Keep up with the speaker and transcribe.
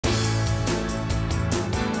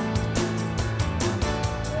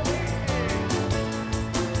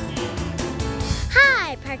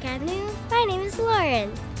Park Avenue. My name is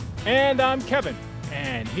Lauren. And I'm Kevin.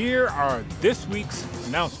 And here are this week's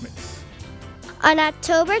announcements. On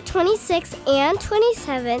October 26th and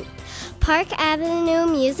 27th, Park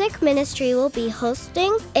Avenue Music Ministry will be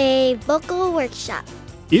hosting a vocal workshop.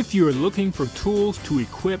 If you're looking for tools to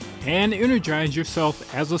equip and energize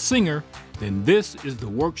yourself as a singer, then this is the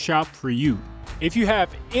workshop for you. If you have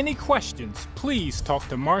any questions, please talk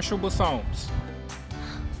to Marshall Bassoms.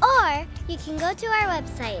 Or you can go to our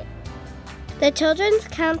website. The Children's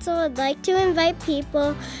Council would like to invite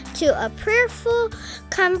people to a prayerful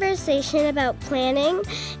conversation about planning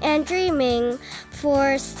and dreaming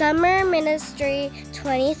for Summer Ministry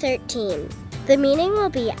 2013. The meeting will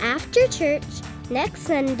be after church next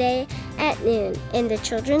Sunday at noon in the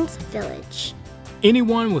Children's Village.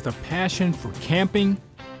 Anyone with a passion for camping,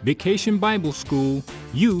 Vacation Bible School,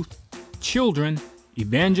 youth, children,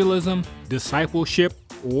 evangelism, discipleship,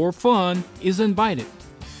 or fun is invited.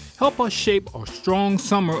 Help us shape a strong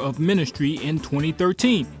summer of ministry in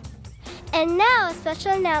 2013. And now a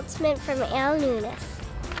special announcement from Al Nunes.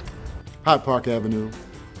 Hi, Park Avenue.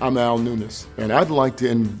 I'm Al Nunes, and I'd like to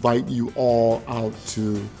invite you all out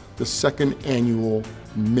to the second annual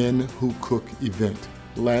Men Who Cook event.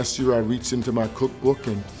 Last year I reached into my cookbook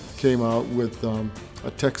and came out with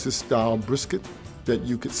a Texas-style brisket that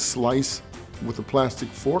you could slice with a plastic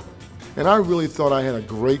fork. And I really thought I had a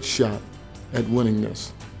great shot at winning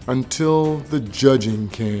this until the judging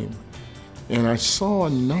came. And I saw a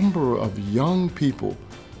number of young people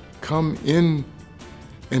come in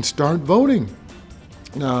and start voting.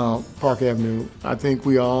 Now, Park Avenue, I think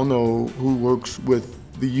we all know who works with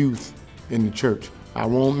the youth in the church. I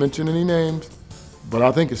won't mention any names, but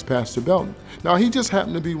I think it's Pastor Belton. Now, he just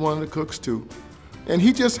happened to be one of the cooks too, and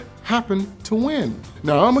he just happened to win.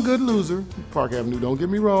 Now, I'm a good loser, Park Avenue, don't get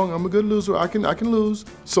me wrong, I'm a good loser, I can lose.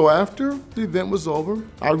 So after the event was over,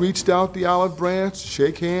 I reached out the olive branch to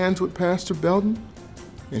shake hands with Pastor Belton,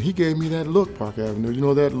 and he gave me that look, Park Avenue, you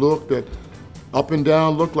know, that look, that up and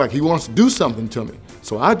down look like he wants to do something to me.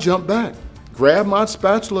 So I jumped back, grabbed my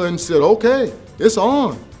spatula and said, okay, it's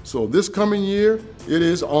on. So this coming year, it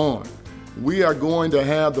is on. We are going to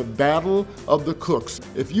have the battle of the cooks.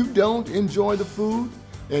 If you don't enjoy the food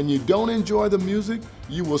and you don't enjoy the music,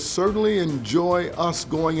 you will certainly enjoy us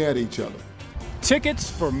going at each other. Tickets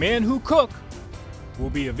for Men Who Cook will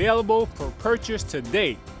be available for purchase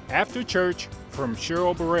today after church from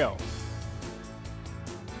Cheryl Burrell.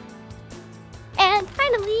 And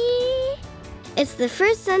finally, it's the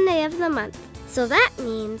first Sunday of the month, so that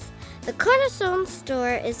means the Cornerstone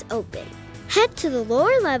store is open. Head to the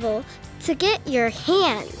lower level to get your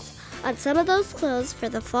hands on some of those clothes for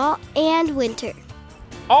the fall and winter.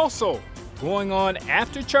 Also, going on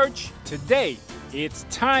after church today, it's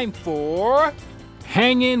time for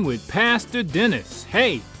Hanging with Pastor Dennis.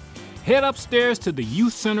 Hey, head upstairs to the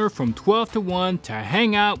youth center from 12 to 1 to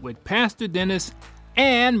hang out with Pastor Dennis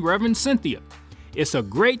and Reverend Cynthia. It's a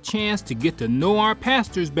great chance to get to know our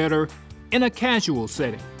pastors better in a casual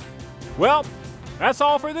setting. Well, that's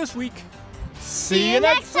all for this week. See you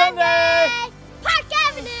next Sunday!